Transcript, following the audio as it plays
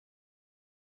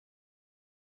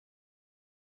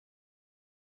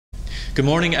Good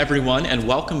morning, everyone, and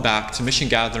welcome back to Mission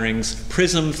Gathering's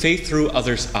PRISM Faith Through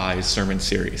Others' Eyes sermon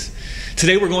series.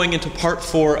 Today we're going into part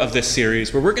 4 of this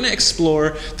series, where we're going to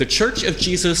explore the Church of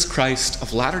Jesus Christ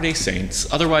of Latter-day Saints,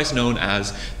 otherwise known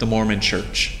as the Mormon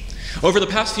Church. Over the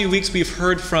past few weeks, we've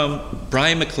heard from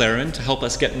Brian McLaren to help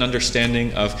us get an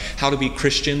understanding of how to be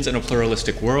Christians in a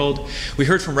pluralistic world. We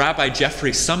heard from Rabbi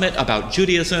Jeffrey Summit about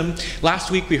Judaism.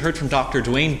 Last week, we heard from Dr.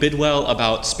 Dwayne Bidwell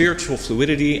about spiritual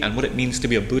fluidity and what it means to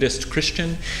be a Buddhist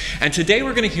Christian. And today,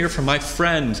 we're going to hear from my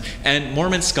friend and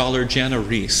Mormon scholar, Jana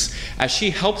Riess, as she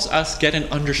helps us get an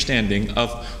understanding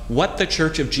of what the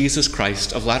Church of Jesus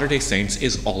Christ of Latter-day Saints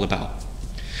is all about.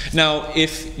 Now,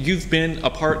 if you've been a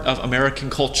part of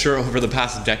American culture over the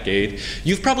past decade,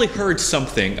 you've probably heard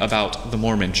something about the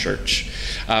Mormon Church.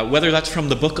 Whether that's from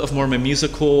the Book of Mormon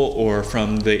musical or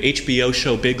from the HBO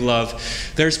show Big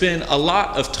Love, there's been a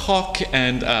lot of talk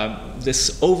and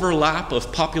this overlap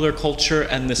of popular culture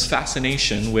and this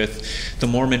fascination with the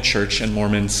Mormon Church and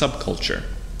Mormon subculture.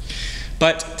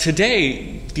 But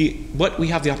today, what we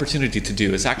have the opportunity to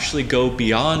do is actually go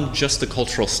beyond just the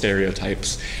cultural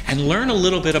stereotypes and learn a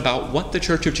little bit about what the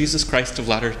Church of Jesus Christ of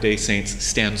Latter-day Saints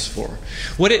stands for,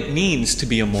 what it means to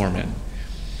be a Mormon.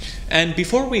 And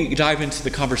before we dive into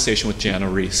the conversation with Jana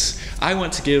Riess, I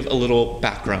want to give a little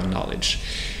background knowledge.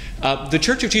 The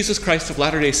Church of Jesus Christ of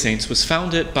Latter-day Saints was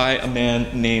founded by a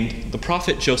man named the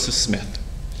prophet Joseph Smith.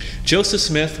 Joseph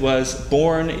Smith was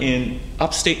born in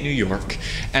upstate New York,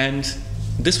 and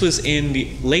this was in the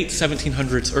late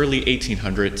 1700s, early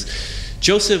 1800s.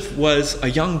 Joseph was a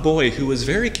young boy who was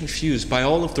very confused by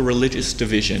all of the religious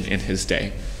division in his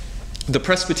day. The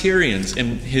Presbyterians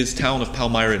in his town of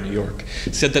Palmyra, New York,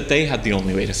 said that they had the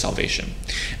only way to salvation.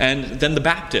 And then the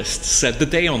Baptists said that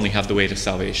they only have the way to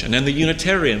salvation. And the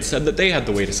Unitarians said that they had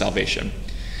the way to salvation.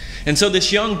 And so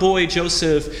this young boy,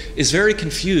 Joseph, is very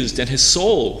confused, and his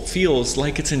soul feels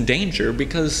like it's in danger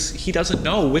because he doesn't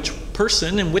know which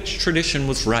person and which tradition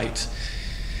was right.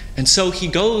 And so he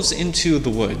goes into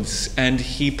the woods and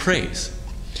he prays.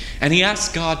 And he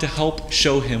asks God to help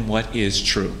show him what is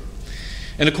true.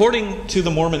 And according to the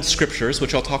Mormon scriptures,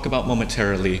 which I'll talk about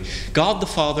momentarily, God the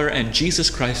Father and Jesus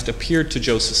Christ appeared to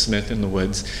Joseph Smith in the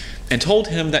woods and told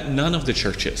him that none of the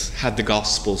churches had the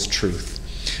gospel's truth,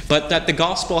 but that the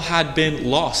gospel had been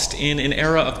lost in an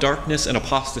era of darkness and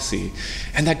apostasy,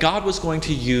 and that God was going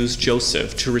to use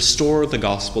Joseph to restore the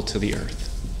gospel to the earth.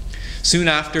 Soon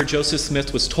after, Joseph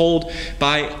Smith was told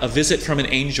by a visit from an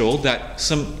angel that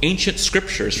some ancient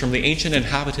scriptures from the ancient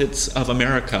inhabitants of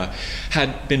America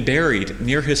had been buried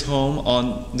near his home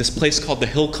on this place called the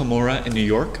Hill Cumorah in New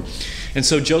York. And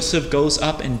so Joseph goes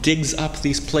up and digs up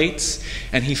these plates,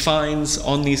 and he finds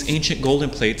on these ancient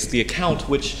golden plates the account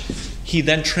which he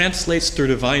then translates through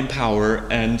divine power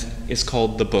and is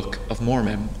called the Book of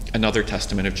Mormon, another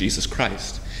testament of Jesus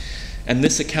Christ. And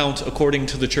this account, according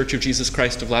to the Church of Jesus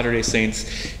Christ of Latter-day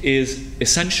Saints, is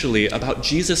essentially about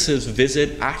Jesus'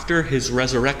 visit after his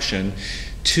resurrection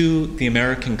to the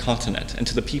American continent and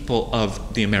to the people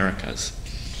of the Americas.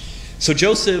 So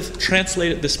Joseph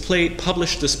translated this plate,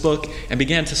 published this book, and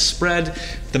began to spread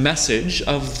the message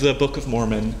of the Book of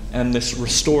Mormon and this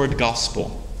restored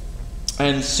gospel.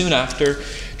 And soon after,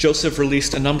 Joseph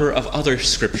released a number of other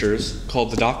scriptures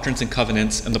called the Doctrines and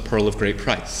Covenants and the Pearl of Great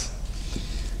Price.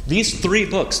 These 3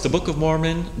 books, the Book of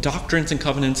Mormon, Doctrines and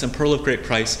Covenants, and Pearl of Great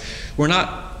Price, were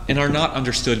not and are not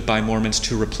understood by Mormons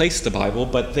to replace the Bible,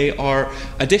 but they are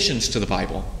additions to the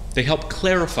Bible. They help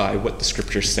clarify what the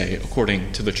scriptures say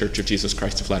according to the Church of Jesus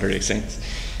Christ of Latter-day Saints.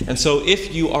 And so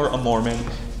if you are a Mormon,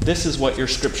 this is what your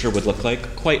scripture would look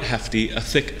like, quite hefty, a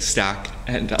thick stack.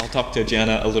 And I'll talk to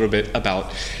Jana a little bit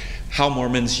about how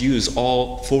Mormons use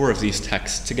all 4 of these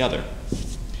texts together.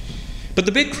 But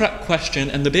the big question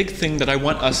and the big thing that I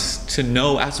want us to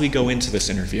know as we go into this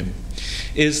interview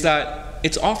is that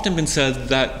it's often been said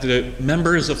that the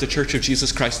members of the Church of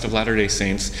Jesus Christ of Latter-day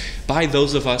Saints, by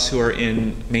those of us who are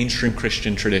in mainstream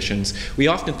Christian traditions, we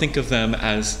often think of them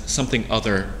as something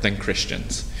other than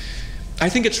Christians. I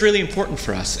think it's really important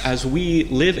for us as we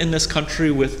live in this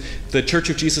country with the Church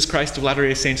of Jesus Christ of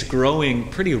Latter-day Saints growing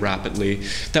pretty rapidly,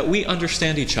 that we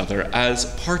understand each other as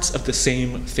parts of the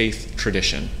same faith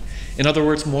tradition. In other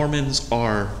words, Mormons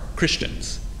are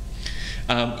Christians.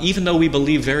 Even though we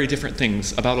believe very different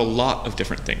things about a lot of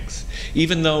different things.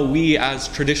 Even though we as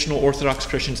traditional Orthodox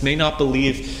Christians may not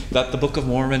believe that the Book of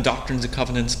Mormon, Doctrines and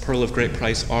Covenants, Pearl of Great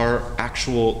Price are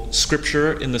actual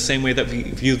scripture in the same way that we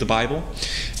view the Bible.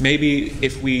 Maybe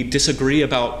if we disagree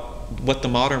about what the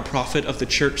modern prophet of the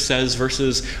church says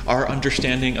versus our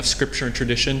understanding of scripture and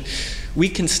tradition, we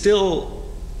can still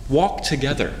walk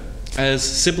together as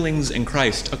siblings in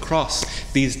Christ across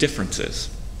these differences.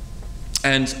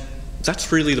 And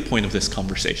that's really the point of this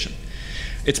conversation.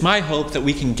 It's my hope that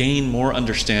we can gain more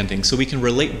understanding so we can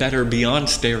relate better beyond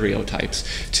stereotypes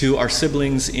to our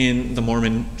siblings in the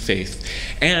Mormon faith.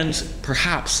 And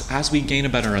perhaps as we gain a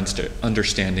better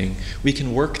understanding, we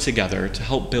can work together to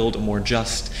help build a more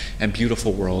just and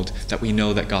beautiful world that we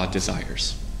know that God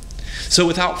desires. So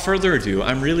without further ado,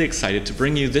 I'm really excited to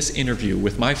bring you this interview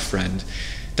with my friend,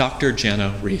 Dr.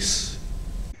 Jana Riess.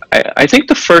 I think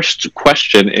the first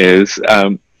question is,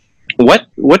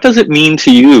 what does it mean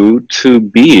to you to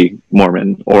be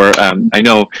Mormon? Or I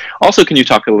know, also can you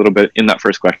talk a little bit in that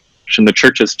first question, the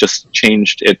church has just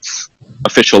changed its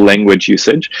official language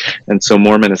usage, and so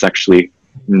Mormon is actually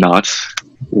not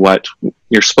what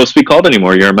you're supposed to be called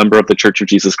anymore. You're a member of the Church of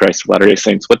Jesus Christ of Latter-day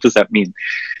Saints. What does that mean?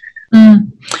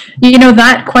 You know,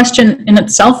 that question in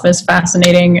itself is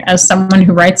fascinating. As someone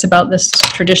who writes about this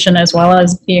tradition as well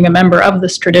as being a member of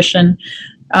this tradition,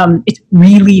 it's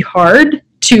really hard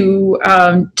to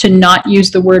not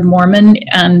use the word Mormon,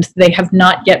 and they have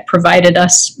not yet provided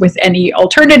us with any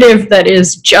alternative that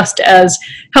is just as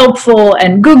helpful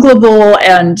and Googleable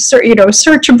and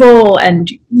searchable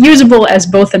and usable as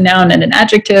both a noun and an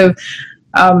adjective.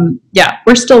 Yeah,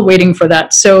 we're still waiting for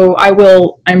that. So I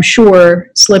will, I'm sure,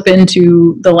 slip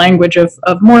into the language of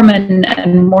Mormon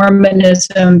and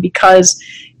Mormonism because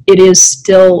it is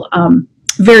still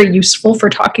very useful for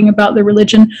talking about the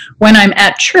religion. When I'm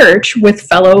at church with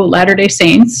fellow Latter-day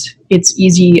Saints, it's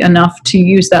easy enough to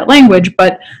use that language,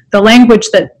 but the language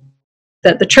that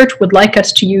the church would like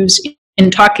us to use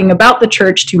in talking about the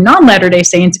church to non-Latter-day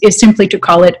Saints is simply to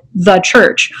call it the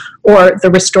church or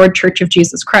the restored Church of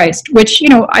Jesus Christ, which,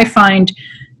 I find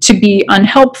to be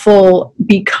unhelpful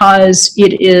because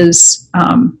it is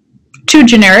too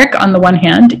generic on the one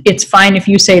hand. It's fine if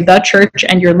you say the church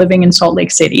and you're living in Salt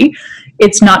Lake City.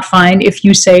 It's not fine if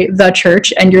you say the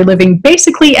church and you're living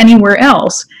basically anywhere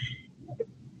else.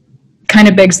 Kind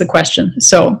of begs the question.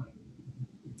 So,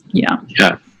 yeah.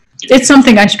 It's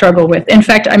something I struggle with. In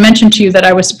fact, I mentioned to you that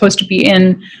I was supposed to be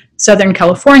in Southern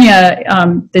California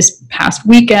this past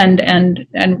weekend, and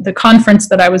the conference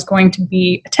that I was going to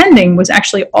be attending was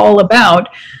actually all about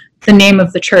the name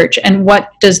of the church and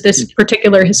what does this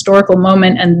particular historical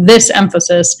moment and this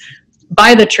emphasis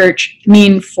by the church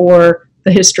mean for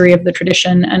the history of the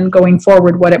tradition and going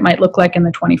forward what it might look like in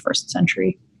the 21st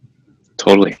century.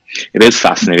 Totally. It is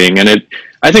fascinating. And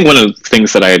I think one of the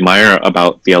things that I admire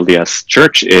about the LDS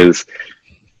Church is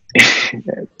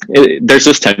there's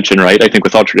this tension, right? I think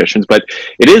with all traditions, but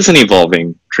it is an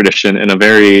evolving tradition in a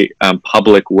very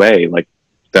public way. Like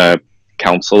the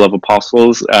Council of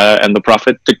Apostles and the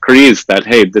prophet decrees that,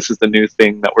 hey, this is the new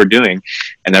thing that we're doing,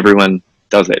 and everyone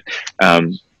does it.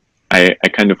 I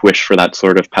kind of wish for that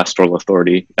sort of pastoral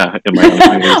authority in my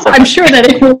own life. I'm sure that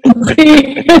it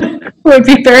would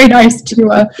be very nice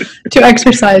to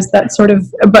exercise that sort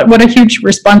of, but what a huge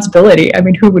responsibility. I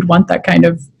mean, who would want that kind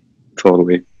of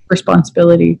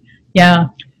responsibility? Yeah.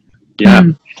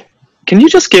 Can you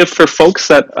just give, for folks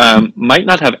that might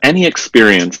not have any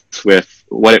experience with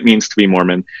what it means to be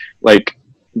Mormon, like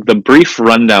the brief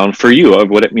rundown for you of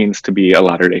what it means to be a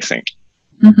Latter-day Saint?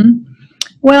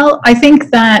 Well, I think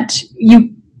that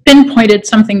you pinpointed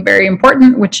something very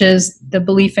important, which is the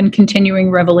belief in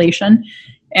continuing revelation.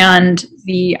 And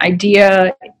the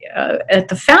idea at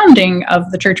the founding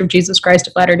of the Church of Jesus Christ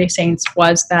of Latter-day Saints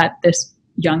was that this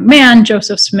young man,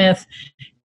 Joseph Smith,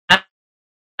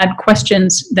 had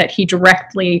questions that he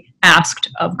directly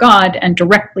asked of God and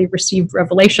directly received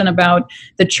revelation about.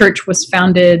 The church was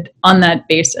founded on that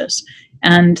basis.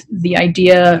 And the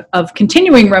idea of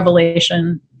continuing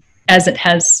revelation as it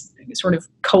has sort of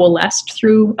coalesced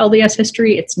through LDS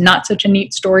history. It's not such a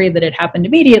neat story that it happened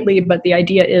immediately, but the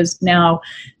idea is now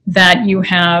that you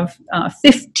have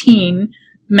 15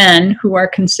 men who are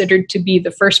considered to be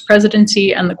the first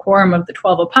presidency and the quorum of the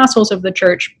 12 apostles of the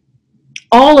church,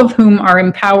 all of whom are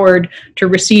empowered to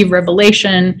receive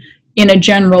revelation in a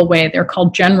general way. They're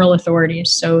called general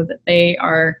authorities, so that they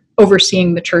are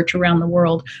overseeing the church around the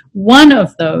world. One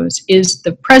of those is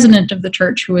the president of the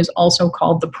church, who is also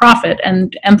called the prophet,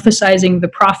 and emphasizing the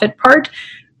prophet part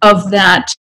of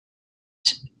that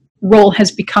role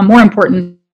has become more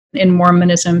important in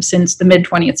Mormonism since the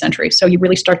mid-20th century. So you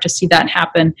really start to see that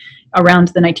happen around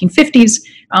the 1950s.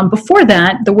 Before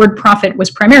that, the word prophet was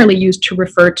primarily used to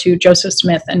refer to Joseph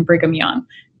Smith and Brigham Young,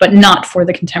 but not for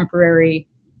the contemporary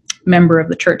member of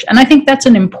the church. And I think that's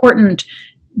an important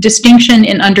distinction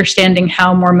in understanding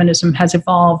how Mormonism has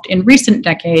evolved in recent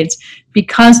decades,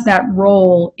 because that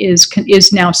role is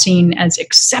now seen as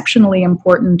exceptionally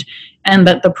important, and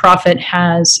that the prophet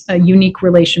has a unique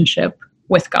relationship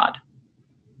with God.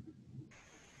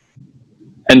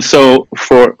 And so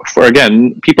for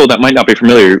again, people that might not be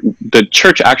familiar, the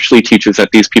church actually teaches that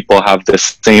these people have the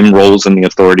same roles and the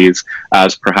authorities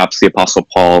as perhaps the Apostle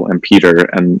Paul and Peter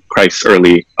and Christ's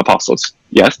early apostles.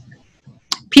 Yes?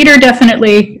 Peter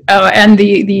definitely, and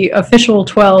the official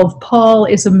 12. Paul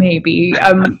is a maybe.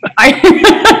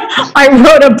 I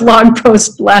wrote a blog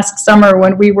post last summer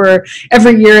when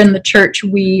every year in the church,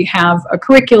 we have a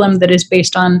curriculum that is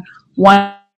based on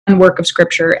one work of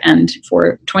Scripture, and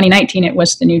for 2019 it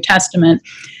was the New Testament.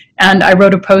 And I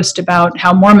wrote a post about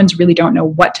how Mormons really don't know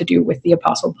what to do with the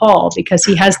Apostle Paul, because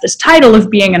he has this title of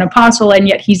being an apostle, and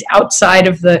yet he's outside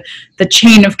of the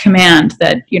chain of command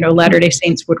that, Latter-day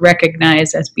Saints would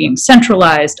recognize as being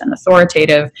centralized and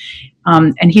authoritative.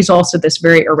 And he's also this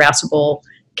very irascible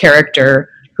character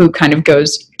who kind of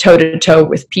goes toe-to-toe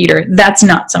with Peter. That's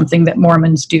not something that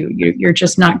Mormons do. You're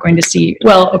just not going to see,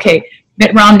 well, okay,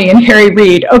 Mitt Romney and Harry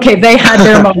Reid, okay, they had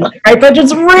their moment, right? But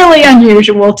it's really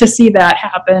unusual to see that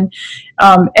happen.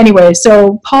 Anyway,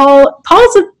 so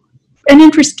Paul's an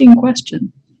interesting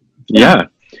question. Yeah.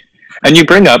 And you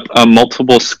bring up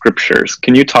multiple scriptures.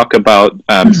 Can you talk about,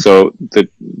 so the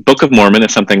Book of Mormon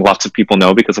is something lots of people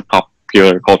know because of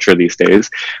popular culture these days,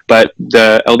 but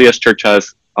the LDS Church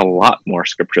has a lot more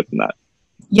scripture than that.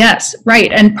 Yes,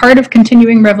 right. And part of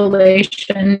continuing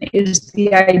revelation is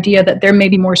the idea that there may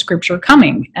be more scripture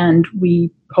coming, and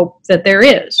we hope that there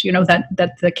is,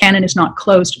 that the canon is not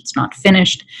closed, it's not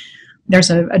finished.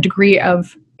 There's a degree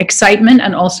of excitement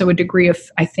and also a degree of,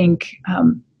 I think,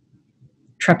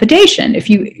 trepidation. If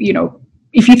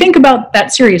you think about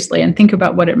that seriously and think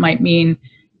about what it might mean,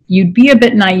 you'd be a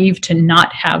bit naive to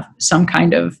not have some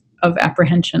kind of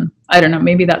apprehension. I don't know,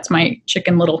 maybe that's my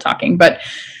Chicken Little talking, but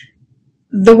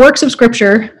the works of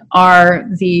Scripture are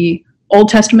the Old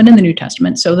Testament and the New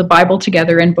Testament, so the Bible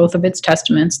together in both of its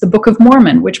testaments, the Book of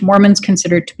Mormon, which Mormons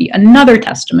consider to be another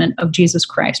testament of Jesus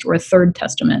Christ, or a third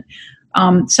testament,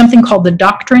 something called the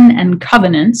Doctrine and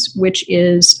Covenants, which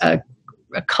is a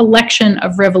collection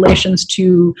of revelations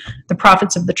to the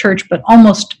prophets of the church, but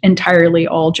almost entirely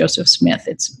all Joseph Smith.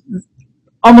 It's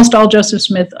almost all Joseph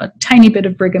Smith, a tiny bit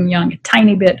of Brigham Young, a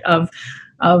tiny bit of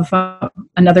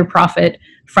another prophet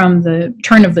from the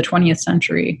turn of the 20th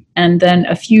century, and then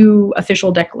a few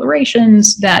official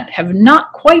declarations that have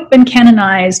not quite been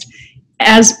canonized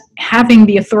as having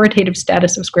the authoritative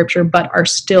status of Scripture, but are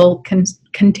still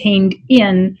contained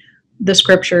in the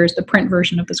Scriptures, the print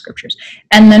version of the Scriptures.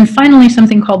 And then finally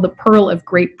something called the Pearl of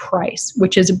Great Price,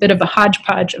 which is a bit of a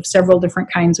hodgepodge of several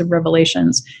different kinds of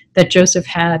revelations that Joseph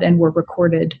had and were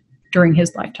recorded during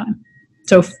his lifetime.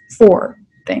 So 4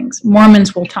 things.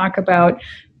 Mormons will talk about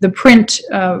the print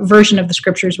version of the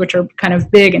Scriptures, which are kind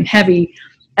of big and heavy,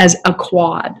 as a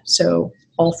quad. So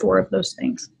all 4 of those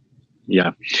things.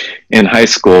 Yeah. In high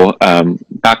school,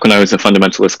 back when I was a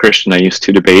fundamentalist Christian, I used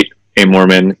to debate a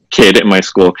Mormon kid in my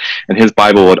school, and his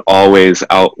Bible would always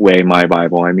outweigh my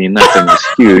Bible. I mean, that thing was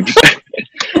huge.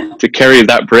 To carry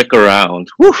that brick around.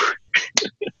 Whew.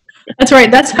 That's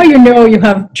right. That's how you know you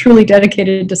have truly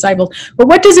dedicated disciples. But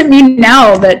what does it mean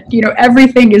now that,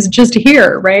 everything is just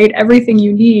here, right? Everything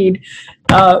you need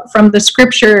from the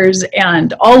Scriptures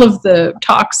and all of the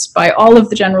talks by all of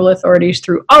the general authorities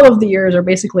through all of the years are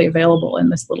basically available in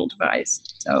this little device.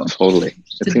 So totally.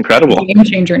 It's incredible. A game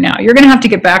changer now. You're going to have to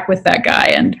get back with that guy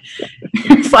and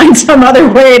find some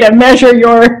other way to measure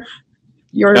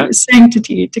your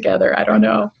sanctity together. I don't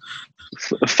know.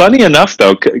 Funny enough,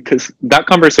 though, because that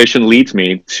conversation leads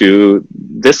me to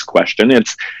this question.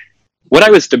 It's what I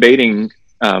was debating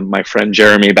my friend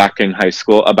Jeremy back in high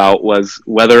school about was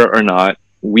whether or not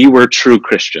we were true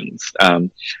Christians.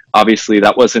 Obviously,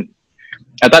 that wasn't,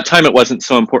 at that time, it wasn't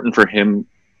so important for him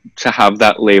to have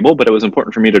that label, but it was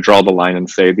important for me to draw the line and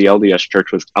say the LDS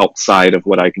Church was outside of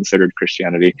what I considered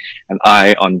Christianity, and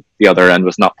I, on the other end,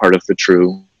 was not part of the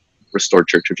true restored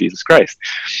Church of Jesus Christ.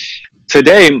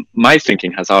 Today, my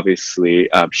thinking has obviously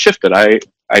shifted.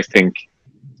 I think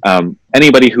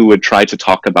anybody who would try to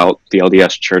talk about the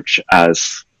LDS Church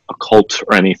as a cult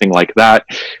or anything like that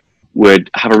would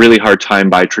have a really hard time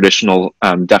by traditional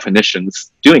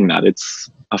definitions doing that. It's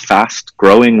a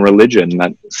fast-growing religion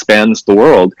that spans the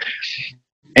world,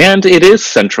 and it is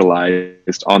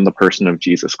centralized on the person of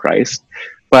Jesus Christ.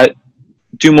 But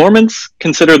do Mormons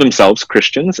consider themselves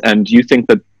Christians, and do you think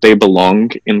that they belong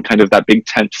in kind of that big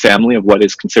tent family of what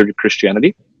is considered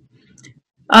Christianity?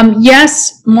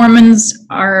 Yes, Mormons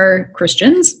are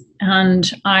Christians,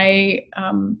 and I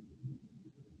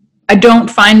don't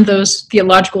find those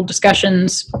theological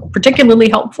discussions particularly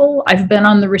helpful. I've been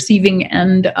on the receiving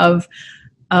end of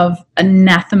of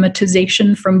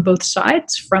anathematization from both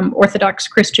sides, from Orthodox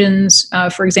Christians,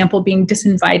 for example, being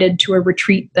disinvited to a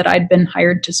retreat that I'd been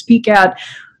hired to speak at,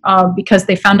 because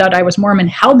they found out I was Mormon.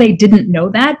 How they didn't know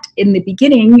that in the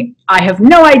beginning, I have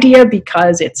no idea,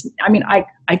 because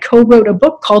I co-wrote a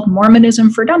book called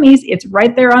Mormonism for Dummies. It's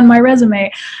right there on my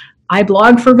resume. I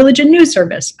blog for Religion News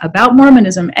Service about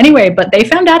Mormonism. Anyway, but they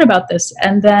found out about this,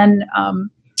 and then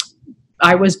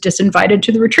I was disinvited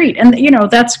to the retreat. And,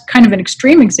 that's kind of an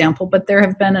extreme example, but there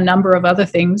have been a number of other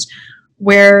things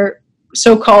where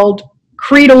so-called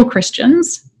creedal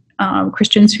Christians,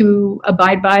 Christians who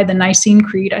abide by the Nicene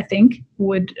Creed, I think,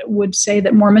 would say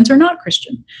that Mormons are not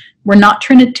Christian. We're not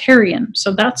Trinitarian.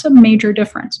 So that's a major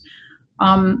difference.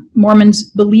 Mormons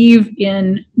believe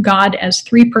in God as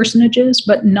three personages,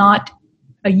 but not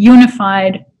a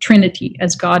unified Trinity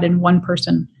as God in one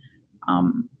person.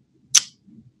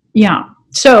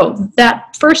 So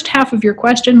that first half of your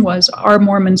question was, are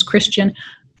Mormons Christian?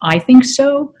 I think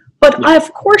so, but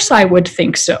of course I would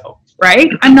think so, right?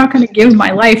 I'm not going to give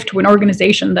my life to an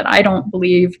organization that I don't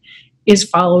believe is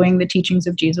following the teachings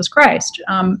of Jesus Christ.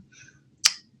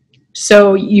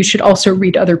 So you should also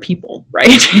read other people,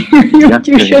 right?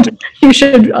 you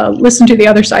should listen to the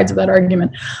other sides of that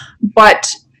argument. But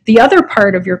the other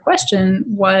part of your question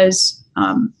was,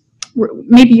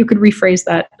 maybe you could rephrase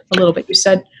that a little bit. You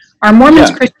said, are Mormons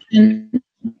Christian?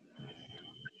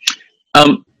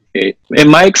 In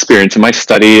my experience, in my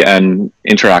study and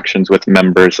interactions with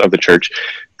members of the church,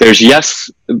 there's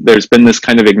been this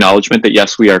kind of acknowledgement that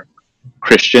yes, we are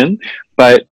Christian,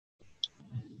 but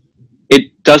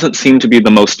it doesn't seem to be the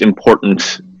most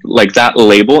important, like that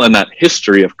label and that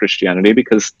history of Christianity,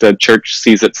 because the church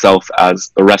sees itself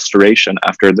as the restoration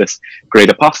after this great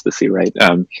apostasy, right?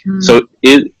 So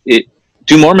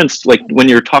do Mormons, like when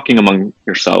you're talking among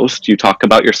yourselves, do you talk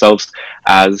about yourselves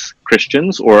as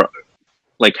Christians, or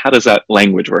like how does that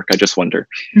language work? I just wonder.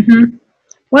 Mm-hmm.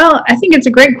 Well, I think it's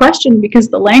a great question, because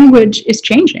the language is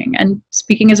changing. And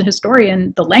speaking as a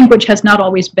historian, the language has not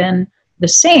always been the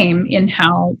same in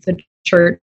how the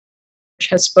church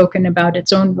has spoken about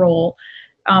its own role.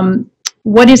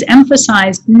 What is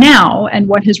emphasized now, and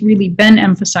what has really been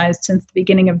emphasized since the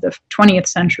beginning of the 20th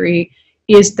century,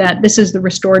 is that this is the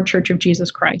restored Church of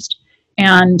Jesus Christ.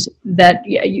 And that,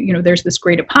 there's this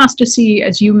great apostasy,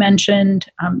 as you mentioned.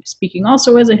 Speaking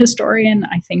also as a historian,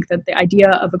 I think that the idea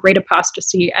of a great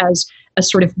apostasy as a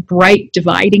sort of bright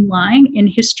dividing line in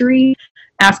history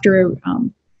after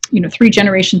 3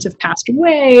 generations have passed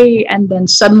away, and then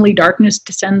suddenly darkness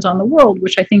descends on the world,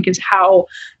 which I think is how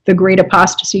the great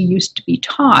apostasy used to be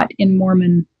taught in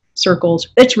Mormon circles.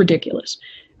 It's ridiculous.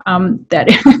 That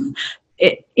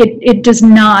it does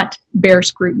not bear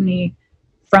scrutiny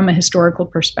from a historical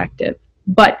perspective,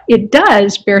 but it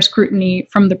does bear scrutiny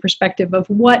from the perspective of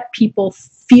what people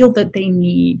feel that they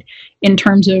need in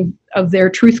terms of their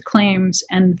truth claims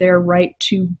and their right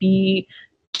to be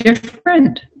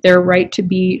different, their right to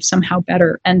be somehow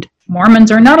better. And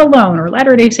Mormons are not alone, or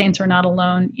Latter-day Saints are not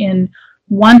alone in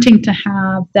wanting to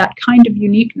have that kind of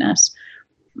uniqueness.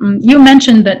 You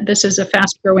mentioned that this is a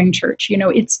fast-growing church.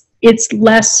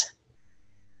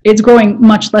 It's growing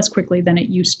much less quickly than it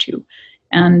used to.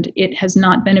 And it has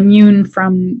not been immune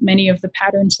from many of the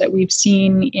patterns that we've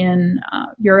seen in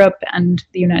Europe and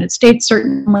the United States,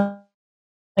 certainly,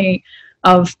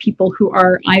 of people who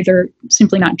are either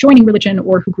simply not joining religion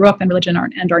or who grew up in religion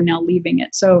and are now leaving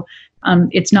it. So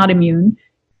it's not immune.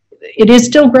 It is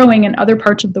still growing in other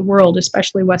parts of the world,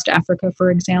 especially West Africa,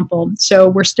 for example. So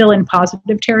we're still in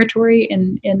positive territory.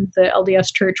 In the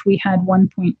LDS Church, we had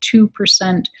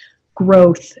 1.2%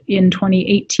 growth in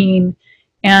 2018,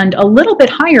 and a little bit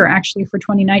higher actually for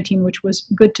 2019, which was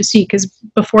good to see, because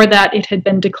before that it had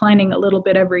been declining a little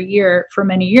bit every year for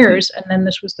many years, and then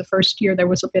this was the first year there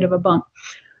was a bit of a bump.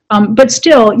 But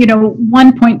still,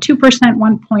 1.2%,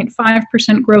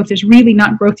 1.5% growth is really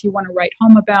not growth you want to write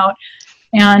home about.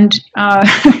 And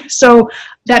so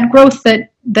that growth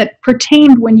that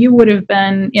pertained when you would have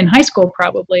been in high school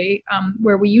probably,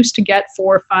 where we used to get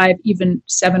 4, 5, even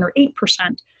 7 or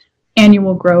 8%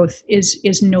 annual growth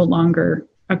is no longer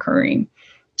occurring.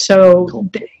 So cool.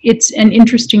 It's an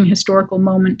interesting historical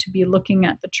moment to be looking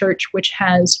at the church, which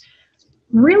has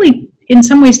really in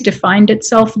some ways defined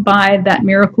itself by that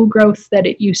miracle growth that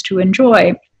it used to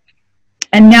enjoy.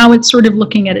 And now it's sort of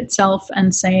looking at itself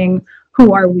and saying,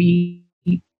 who are we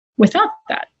without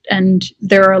that? And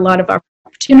there are a lot of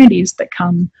opportunities that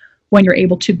come when you're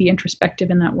able to be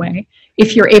introspective in that way.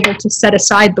 If you're able to set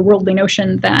aside the worldly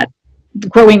notion that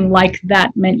growing like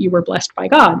that meant you were blessed by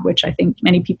God, which I think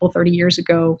many people 30 years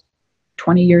ago,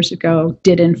 20 years ago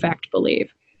did in fact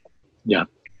believe. Yeah.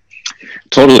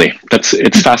 Totally.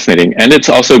 It's fascinating. And it's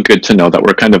also good to know that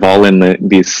we're kind of all in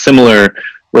these similar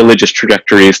religious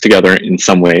trajectories together in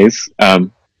some ways.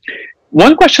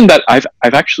 One question that I've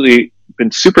actually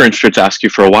been super interested to ask you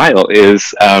for a while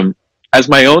is, as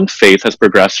my own faith has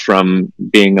progressed from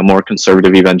being a more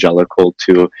conservative evangelical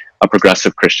to a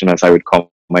progressive Christian, as I would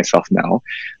call myself now,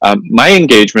 my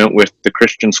engagement with the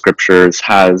Christian scriptures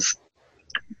has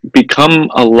become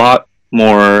a lot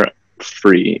more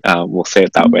free, we'll say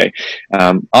it that way.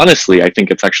 Honestly, I think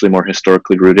it's actually more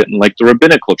historically rooted in like the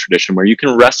rabbinical tradition, where you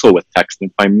can wrestle with text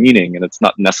and find meaning, and it's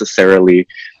not necessarily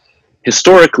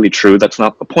historically true. That's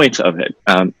not the point of it.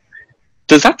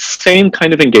 Does that same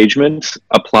kind of engagement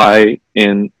apply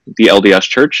in the LDS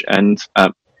Church? And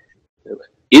are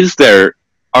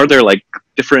there like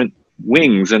different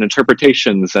wings and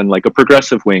interpretations, and like a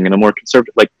progressive wing and a more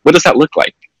conservative? Like, what does that look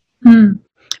like?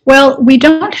 Well, we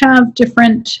don't have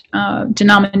different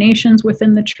denominations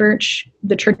within the church.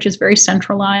 The church is very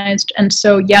centralized. And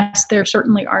so, yes, there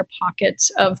certainly are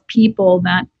pockets of people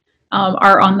that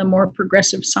are on the more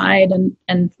progressive side.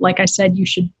 And like I said, you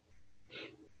should,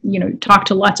 talk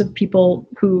to lots of people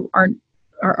who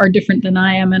are different than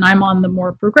I am, and I'm on the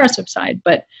more progressive side.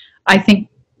 But I think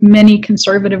many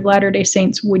conservative Latter-day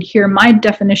Saints would hear my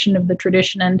definition of the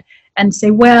tradition and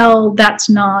say, well, that's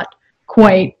not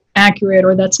quite accurate,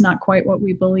 or that's not quite what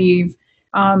we believe,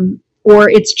 or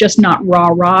it's just not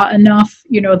rah enough,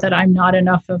 that I'm not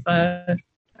enough of a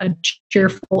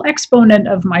cheerful exponent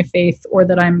of my faith, or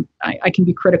that I can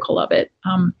be critical of it.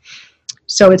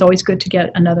 So it's always good to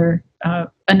get another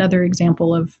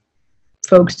example of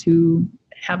folks who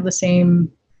have the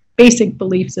same basic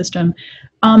belief system.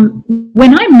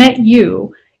 When I met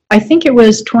you, I think it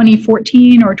was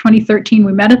 2014 or 2013,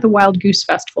 we met at the Wild Goose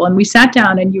Festival, and we sat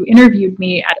down and you interviewed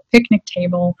me at a picnic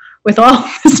table with all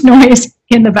this noise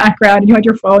in the background. You had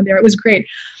your phone there. It was great.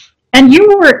 And you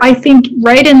were, I think,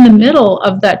 right in the middle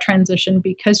of that transition,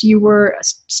 because you were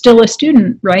still a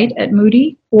student, right, at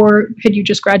Moody? Or had you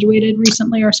just graduated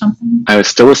recently or something? I was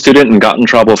still a student and got in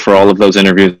trouble for all of those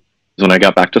interviews when I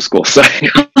got back to school. So.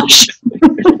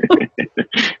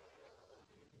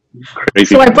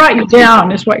 Crazy. So I brought you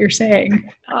down, is what you're saying.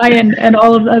 I and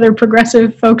all of the other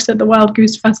progressive folks at the Wild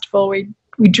Goose Festival, we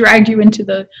dragged you into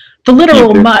the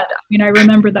literal mud. I mean, I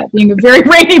remember that being a very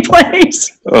rainy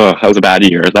place. Oh, that was a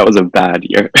bad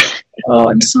year. Oh,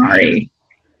 I'm sorry.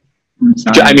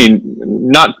 I mean,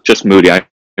 not just Moody. I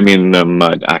mean the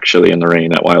mud, actually, and the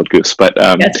rain at Wild Goose. But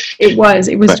yes, it was.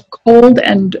 It was cold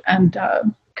and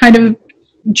kind of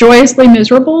joyously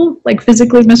miserable, like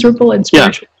physically miserable and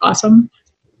spiritually awesome.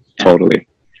 Totally.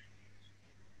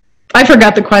 I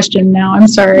forgot the question now. I'm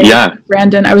sorry. Yeah.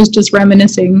 Brandon, I was just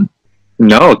reminiscing.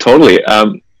 No, totally.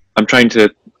 I'm trying to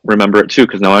remember it too,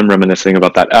 because now I'm reminiscing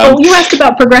about that. You asked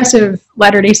about progressive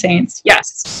Latter-day Saints.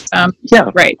 Yes. Yeah.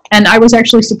 Right. And I was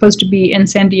actually supposed to be in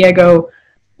San Diego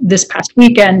this past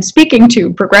weekend speaking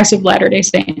to progressive Latter-day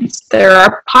Saints. There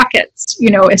are pockets,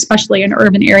 especially in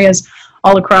urban areas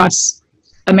all across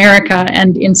America,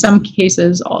 and in some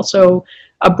cases also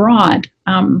abroad.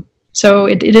 So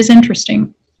it is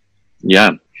interesting.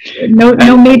 Yeah.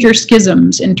 No major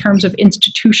schisms in terms of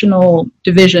institutional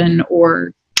division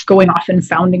or going off and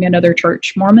founding another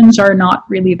church. Mormons are not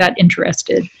really that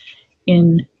interested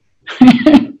in.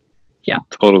 Yeah.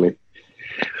 Totally.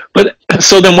 But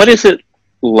so then what is it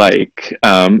like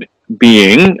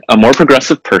being a more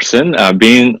progressive person,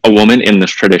 being a woman in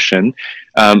this tradition?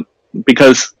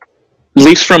 Because at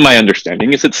least from my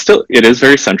understanding, it is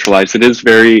very centralized. It is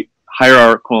very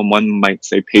hierarchical, and one might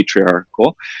say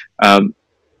patriarchal.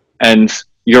 And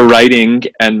your writing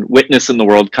and witness in the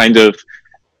world kind of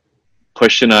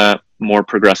push in a more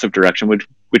progressive direction,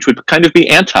 which would kind of be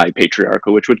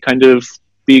anti-patriarchal, which would kind of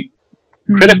be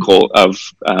critical of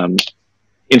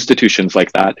institutions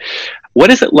like that. What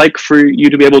is it like for you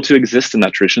to be able to exist in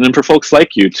that tradition, and for folks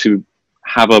like you to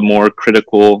have a more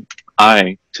critical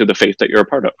eye to the faith that you're a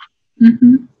part of?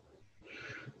 Mm-hmm.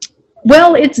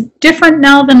 Well, it's different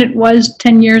now than it was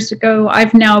 10 years ago.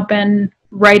 I've now been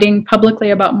writing publicly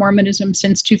about Mormonism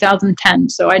since 2010.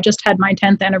 So I just had my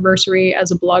 10th anniversary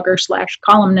as a blogger /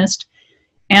 columnist.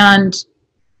 And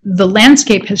the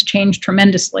landscape has changed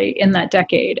tremendously in that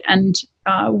decade. And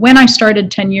when I started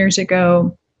 10 years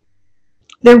ago,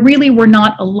 there really were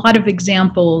not a lot of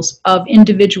examples of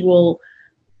individual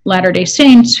Latter-day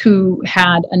Saints who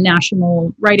had a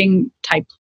national writing type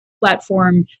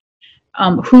platform,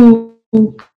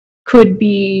 who could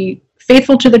be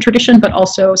faithful to the tradition, but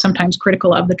also sometimes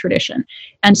critical of the tradition.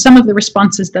 And some of the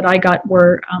responses that I got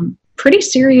were pretty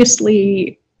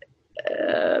seriously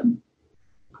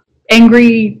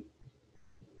angry,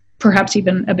 perhaps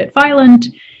even a bit violent.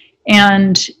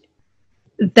 And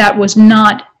that was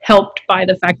not helped by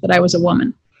the fact that I was a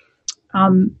woman.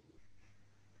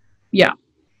 Yeah.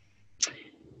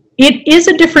 It is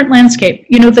a different landscape.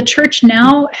 You know, the church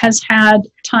now has had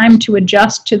time to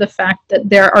adjust to the fact that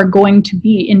there are going to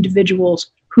be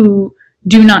individuals who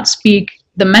do not speak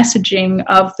the messaging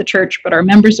of the church, but are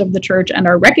members of the church and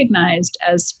are recognized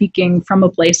as speaking from a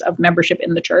place of membership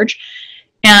in the church.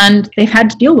 And they've had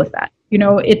to deal with that. You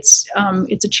know, it's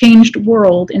a changed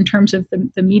world in terms of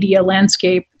the media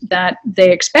landscape that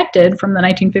they expected from the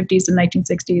 1950s and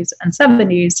 1960s and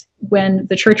 70s, when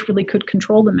the church really could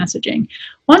control the messaging.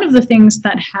 One of the things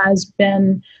that has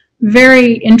been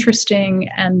very interesting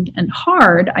and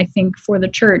hard, I think, for the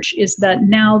church is that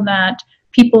now that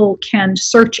people can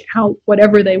search out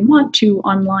whatever they want to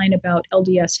online about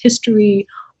LDS history,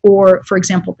 or, for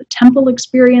example, the temple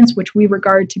experience, which we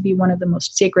regard to be one of the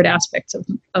most sacred aspects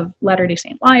of Latter-day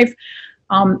Saint life.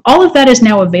 All of that is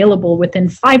now available within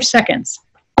 5 seconds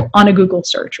on a Google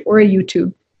search or a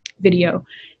YouTube video.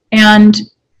 And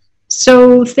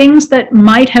so things that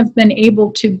might have been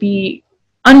able to be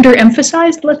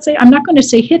underemphasized, let's say, I'm not going to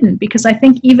say hidden, because I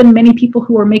think even many people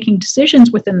who are making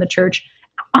decisions within the church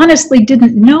honestly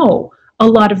didn't know a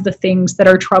lot of the things that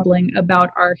are troubling about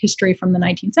our history from the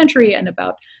 19th century and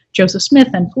about Joseph Smith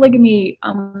and polygamy.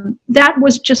 That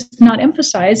was just not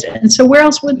emphasized. And so where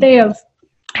else would they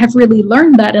have really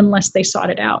learned that unless they sought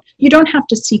it out? You don't have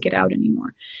to seek it out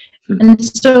anymore. And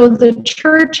so the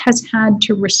church has had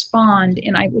to respond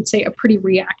in, I would say, a pretty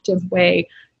reactive way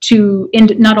to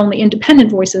not only independent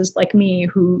voices like me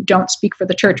who don't speak for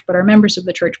the church but are members of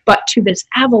the church, but to this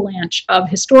avalanche of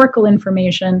historical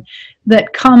information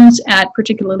that comes at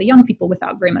particularly young people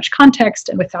without very much context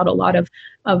and without a lot of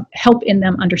help in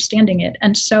them understanding it.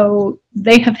 And so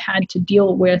they have had to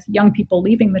deal with young people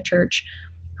leaving the church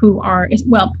who are,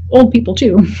 well, old people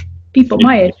too, people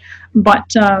my age,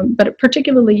 but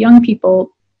particularly young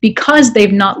people, because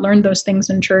they've not learned those things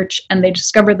in church and they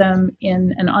discover them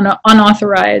in an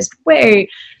unauthorized way.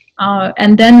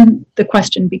 And then the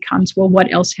question becomes, well,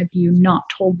 what else have you not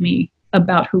told me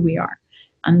about who we are?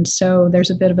 And so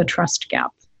there's a bit of a trust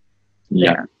gap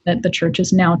there that the church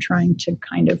is now trying to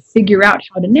kind of figure out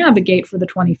how to navigate for the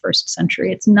 21st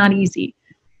century. It's not easy.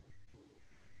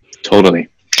 Totally.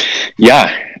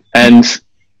 Yeah. And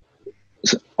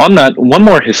on that, one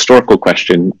more historical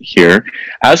question here.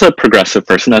 As a progressive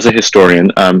person, as a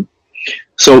historian,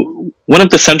 so one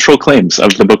of the central claims of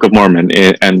the Book of Mormon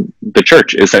and the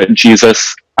church is that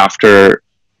Jesus, after,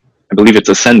 I believe it's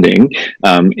ascending,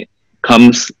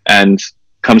 comes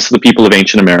to the people of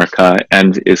ancient America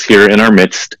and is here in our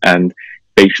midst, and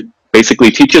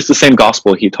basically teaches the same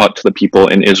gospel he taught to the people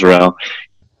in Israel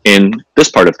in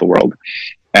this part of the world.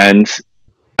 And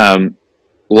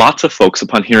lots of folks,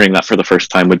 upon hearing that for the first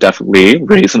time, would definitely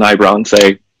raise an eyebrow and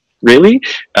say, really?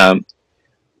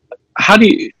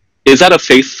 Is that a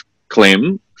faith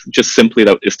claim, just simply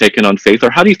that is taken on faith?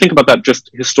 Or how do you think about that just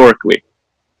historically?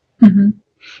 Mm-hmm.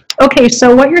 Okay,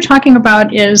 so what you're talking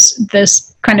about is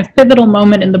this kind of pivotal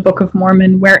moment in the Book of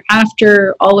Mormon where,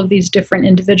 after all of these different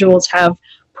individuals have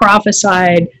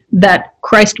prophesied that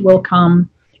Christ will come,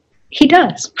 he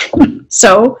does.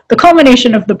 So the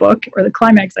culmination of the book, or the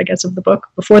climax, I guess, of the book,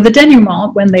 before the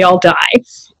denouement, when they all die,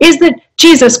 is that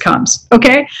Jesus comes,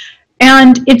 okay?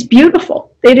 And it's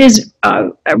beautiful. It is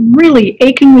a really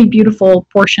achingly beautiful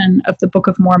portion of the Book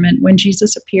of Mormon when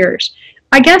Jesus appears.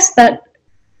 I guess that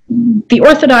the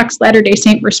Orthodox Latter-day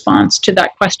Saint response to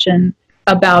that question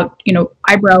about,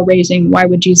 eyebrow raising, why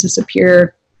would Jesus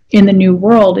appear in the New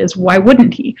World, is why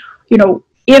wouldn't he?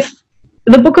 If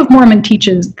the Book of Mormon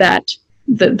teaches that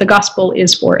the gospel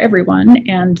is for everyone,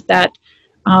 and that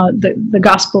the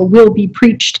gospel will be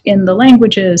preached in the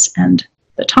languages and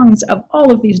the tongues of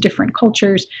all of these different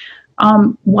cultures,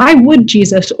 why would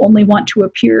Jesus only want to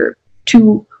appear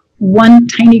to one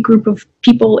tiny group of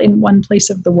people in one place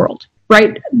of the world,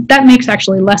 right? That makes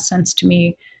actually less sense to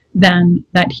me than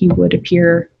that he would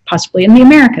appear possibly in the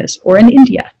Americas or in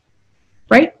India,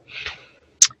 right?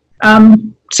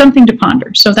 Something to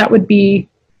ponder. So that would be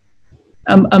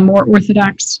a more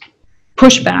orthodox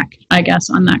pushback, I guess,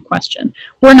 on that question.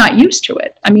 We're not used to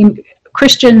it. I mean,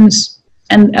 Christians,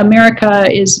 and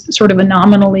America is sort of a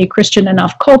nominally Christian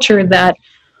enough culture that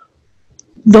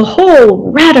the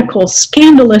whole radical,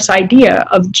 scandalous idea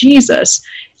of Jesus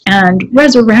and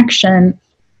resurrection,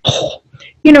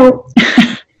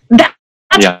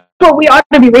 that's what we ought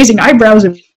to be raising eyebrows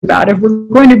about if we're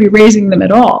going to be raising them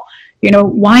at all.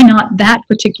 Why not that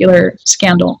particular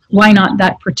scandal? Why not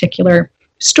that particular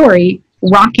story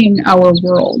rocking our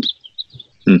world?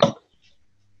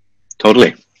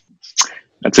 Totally.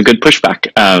 That's a good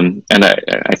pushback. And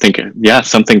I think, yeah,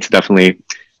 something to definitely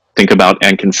think about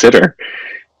and consider.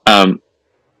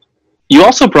 You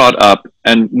also brought up,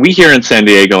 and we here in San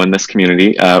Diego in this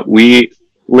community, we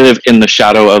live in the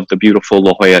shadow of the beautiful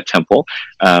La Jolla Temple.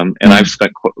 And I've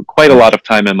spent quite a lot of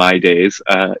time in my days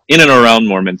in and around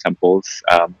Mormon temples,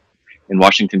 in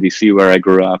Washington, D.C., where I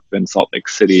grew up, in Salt Lake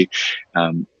City.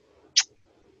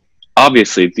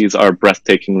 Obviously, these are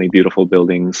breathtakingly beautiful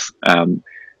buildings,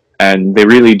 and they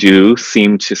really do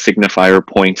seem to signify or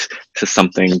point to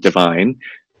something divine.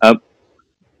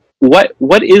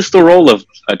 What is the role of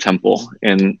a temple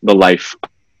in the life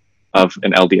of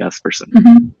an LDS person?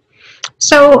 Mm-hmm.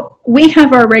 So we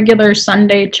have our regular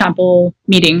Sunday chapel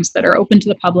meetings that are open to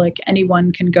the public.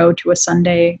 Anyone can go to a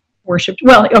Sunday worship.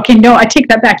 Well, okay, no, I take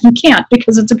that back. You can't,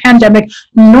 because it's a pandemic.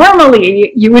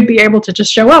 Normally, you would be able to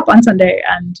just show up on Sunday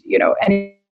and,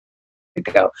 any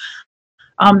go.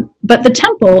 But the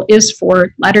temple is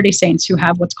for Latter-day Saints who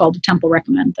have what's called a temple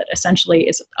recommend, that essentially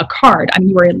is a card. I mean,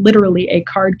 you are literally a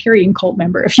card-carrying cult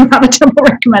member if you have a temple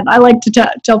recommend. I like to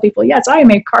tell people, yes, I am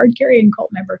a card-carrying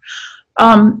cult member.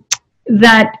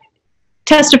 That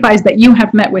testifies that you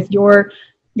have met with your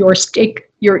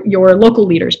local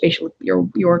leaders, basically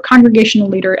your congregational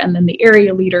leader, and then the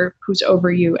area leader who's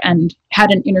over you, and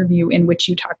had an interview in which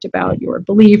you talked about your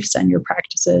beliefs and your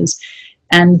practices,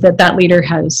 and that leader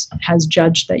has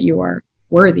judged that you are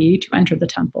worthy to enter the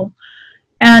temple.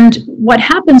 And what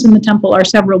happens in the temple are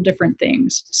several different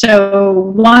things. So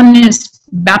one is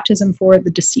baptism for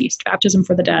the deceased, baptism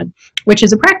for the dead, which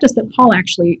is a practice that Paul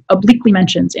actually obliquely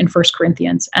mentions in 1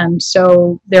 Corinthians. And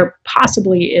so there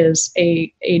possibly is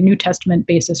a New Testament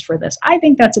basis for this. I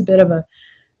think that's a bit of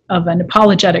an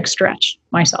apologetic stretch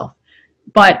myself.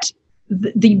 But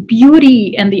the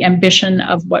beauty and the ambition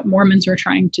of what Mormons are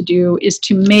trying to do is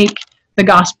to make the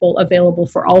gospel available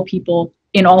for all people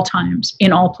in all times,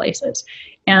 in all places.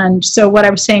 And so what I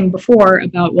was saying before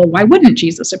about, well, why wouldn't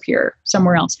Jesus appear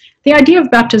somewhere else? The idea of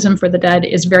baptism for the dead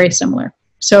is very similar.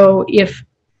 So if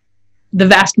the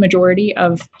vast majority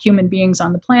of human beings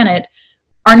on the planet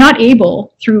are not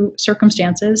able, through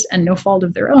circumstances and no fault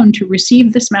of their own, to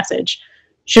receive this message,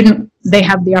 shouldn't they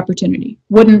have the opportunity?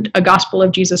 Wouldn't a gospel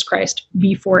of Jesus Christ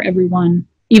be for everyone,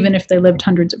 even if they lived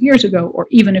hundreds of years ago, or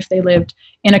even if they lived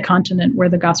in a continent where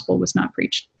the gospel was not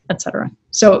preached, etc.?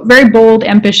 So very bold,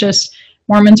 ambitious.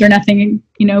 Mormons are nothing,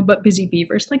 but busy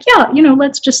beavers. Like, yeah,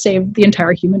 let's just save the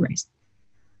entire human race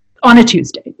on a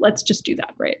Tuesday. Let's just do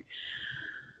that, right?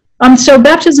 So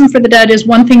baptism for the dead is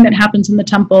one thing that happens in the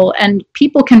temple, and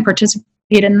people can participate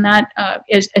in that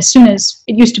as soon as,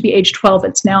 it used to be age 12,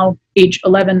 it's now age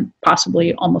 11,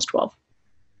 possibly almost 12,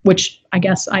 which I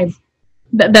guess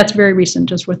that's very recent,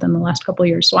 just within the last couple of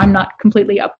years. So I'm not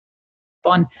completely up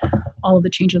on all of the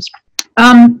changes.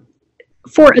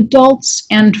 For adults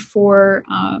and for,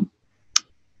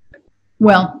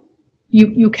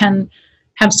 you can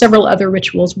have several other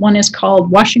rituals. One is called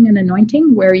washing and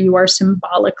anointing, where you are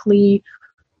symbolically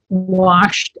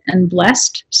washed and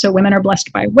blessed. So women are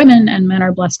blessed by women and men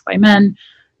are blessed by men.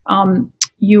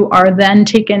 You are then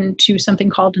taken to something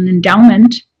called an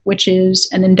endowment, which is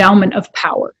an endowment of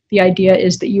power. The idea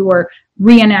is that you are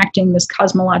reenacting this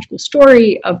cosmological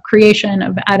story of creation,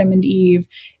 of Adam and Eve,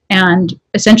 and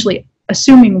essentially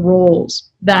assuming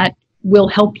roles that will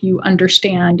help you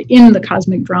understand in the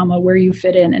cosmic drama where you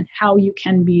fit in and how you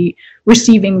can be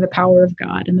receiving the power of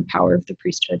God and the power of the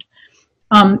priesthood.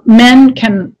 Men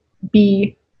can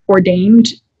be ordained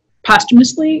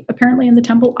posthumously, apparently, in the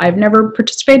temple. I've never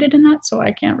participated in that, so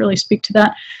I can't really speak to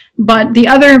that. But the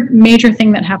other major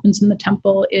thing that happens in the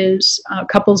temple is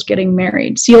couples getting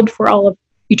married, sealed for all of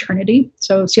eternity,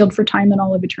 so sealed for time and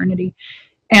all of eternity.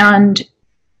 And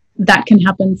that can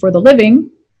happen for the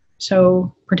living,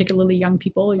 so particularly young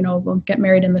people, will get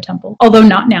married in the temple, although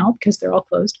not now because they're all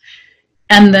closed.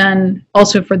 And then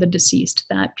also for the deceased,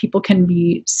 that people can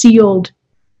be sealed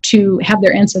to have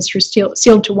their ancestors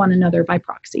sealed to one another by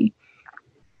proxy.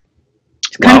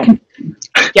 It's kind of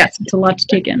yes, it's a lot to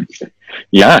take in.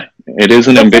 Yeah, it is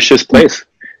an ambitious place.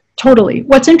 Totally.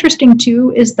 What's interesting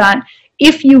too is that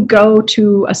if you go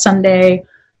to a Sunday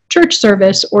church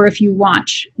service, or if you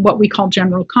watch what we call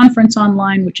General Conference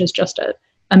online, which is just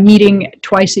a meeting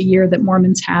twice a year that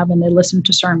Mormons have, and they listen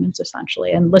to sermons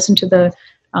essentially, and listen to the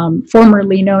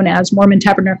formerly known as Mormon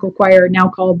Tabernacle Choir, now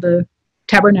called the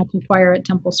Tabernacle Choir at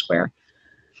Temple Square.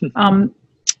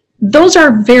 Those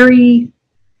are very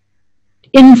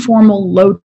informal,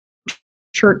 low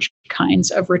church kinds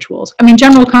of rituals. I mean,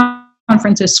 General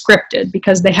Conference is scripted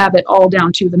because they have it all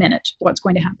down to the minute what's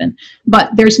going to happen,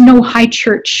 but there's no high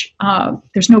church,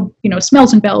 there's no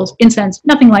smells and bells, incense,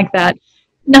 nothing like that.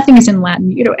 nothing is in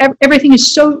Latin. Everything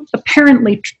is so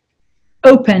apparently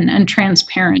open and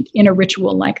transparent in a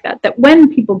ritual like that, that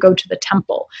when people go to the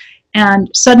temple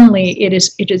and suddenly it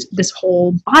is this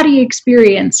whole body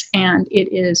experience, and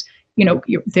it is,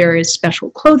 there is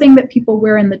special clothing that people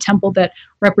wear in the temple that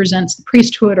represents the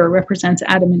priesthood or represents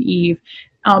Adam and Eve.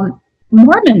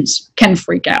 Mormons can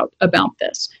freak out about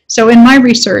this. So in my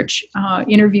research,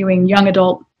 interviewing young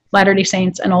adult Latter-day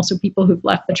Saints and also people who've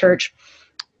left the church,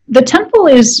 the temple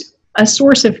is a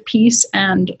source of peace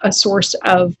and a source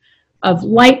of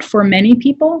light for many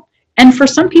people. And for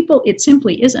some people, it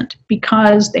simply isn't,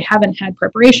 because they haven't had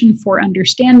preparation for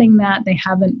understanding that. They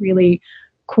haven't really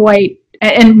quite,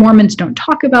 and Mormons don't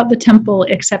talk about the temple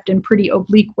except in pretty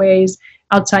oblique ways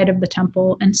outside of the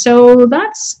temple. And so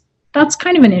that's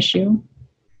kind of an issue.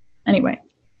 Anyway.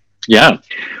 Yeah.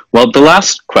 Well, the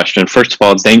last question, first of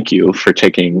all, thank you for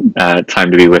taking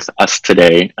time to be with us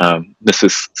today. This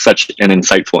is such an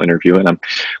insightful interview, and I'm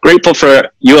grateful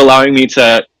for you allowing me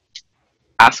to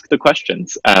ask the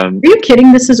questions. Are you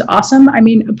kidding? This is awesome. I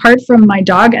mean, apart from my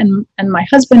dog and my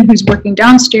husband who's working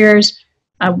downstairs,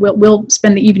 we'll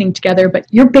spend the evening together, but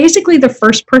you're basically the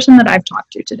first person that I've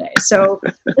talked to today. So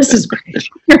this is great.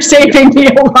 You're saving me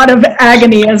a lot of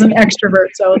agony as an extrovert.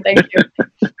 So thank you.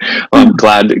 Well, I'm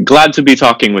glad to be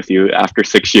talking with you after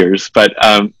 6 years. But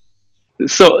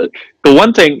so the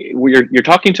one thing, you're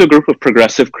talking to a group of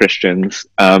progressive Christians.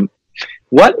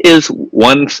 What is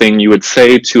one thing you would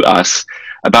say to us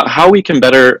about how we can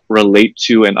better relate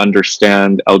to and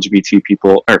understand LGBT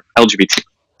people, or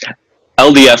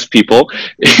LDS people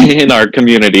in our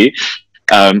community?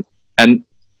 And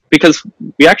because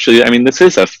we actually, this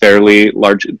is a fairly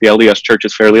large, the LDS church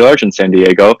is fairly large in San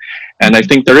Diego, and I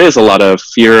think there is a lot of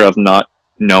fear of not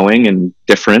knowing and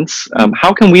difference.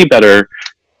 How can we better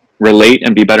relate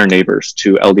and be better neighbors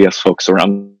to LDS folks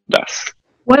around us?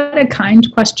 What a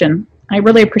kind question. I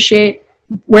really appreciate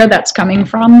where that's coming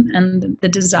from and the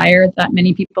desire that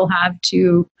many people have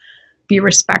to be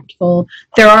respectful.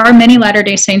 There are many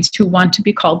Latter-day Saints who want to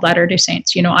be called Latter-day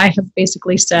Saints. I have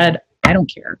basically said, I don't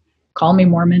care. Call me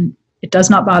Mormon. It does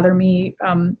not bother me.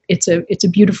 It's a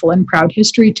beautiful and proud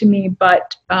history to me.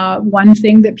 But one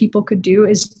thing that people could do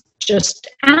is just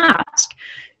ask,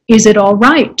 is it all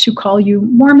right to call you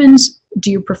Mormons?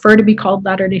 Do you prefer to be called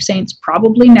Latter-day Saints?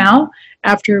 Probably now,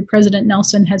 after President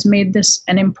Nelson has made this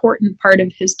an important part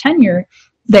of his tenure,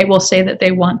 they will say that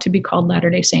they want to be called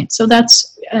Latter-day Saints. So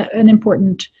that's an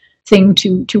important thing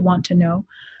to want to know.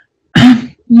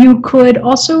 You could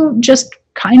also just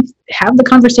have the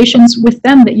conversations with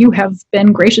them that you have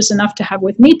been gracious enough to have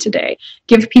with me today.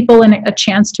 Give people a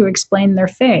chance to explain their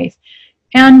faith.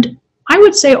 And I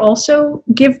would say also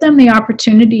give them the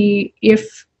opportunity,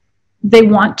 if they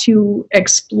want to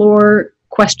explore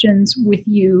questions with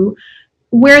you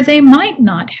where they might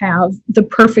not have the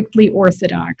perfectly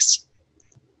orthodox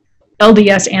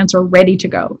LDS answer ready to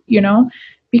go,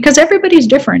 because everybody's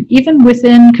different. Even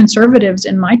within conservatives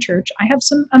in my church, I have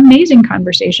some amazing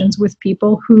conversations with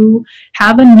people who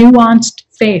have a nuanced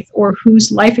faith or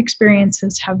whose life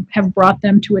experiences have brought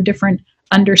them to a different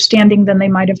understanding than they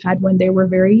might have had when they were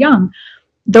very young.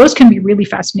 Those can be really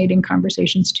fascinating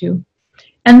conversations too.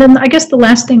 And then I guess the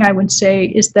last thing I would say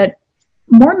is that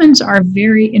Mormons are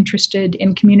very interested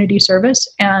in community service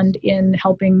and in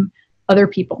helping other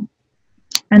people.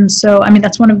 And so,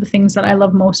 that's one of the things that I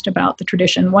love most about the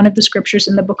tradition. One of the scriptures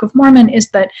in the Book of Mormon is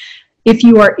that if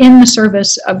you are in the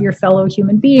service of your fellow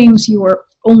human beings, you are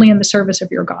only in the service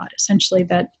of your God. Essentially,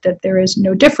 that there is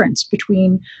no difference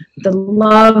between the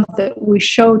love that we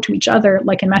show to each other,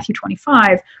 like in Matthew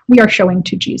 25, we are showing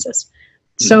to Jesus.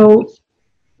 So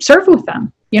serve with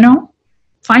them,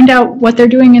 find out what they're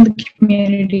doing in the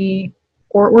community,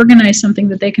 or organize something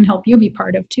that they can help you be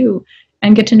part of too,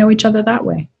 and get to know each other that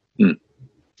way.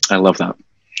 I love that.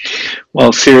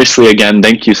 Well, seriously, again,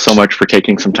 thank you so much for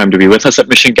taking some time to be with us at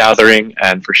Mission Gathering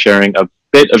and for sharing a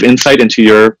bit of insight into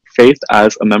your faith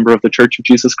as a member of the Church of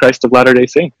Jesus Christ of Latter-day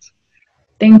Saints.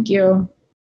 Thank you.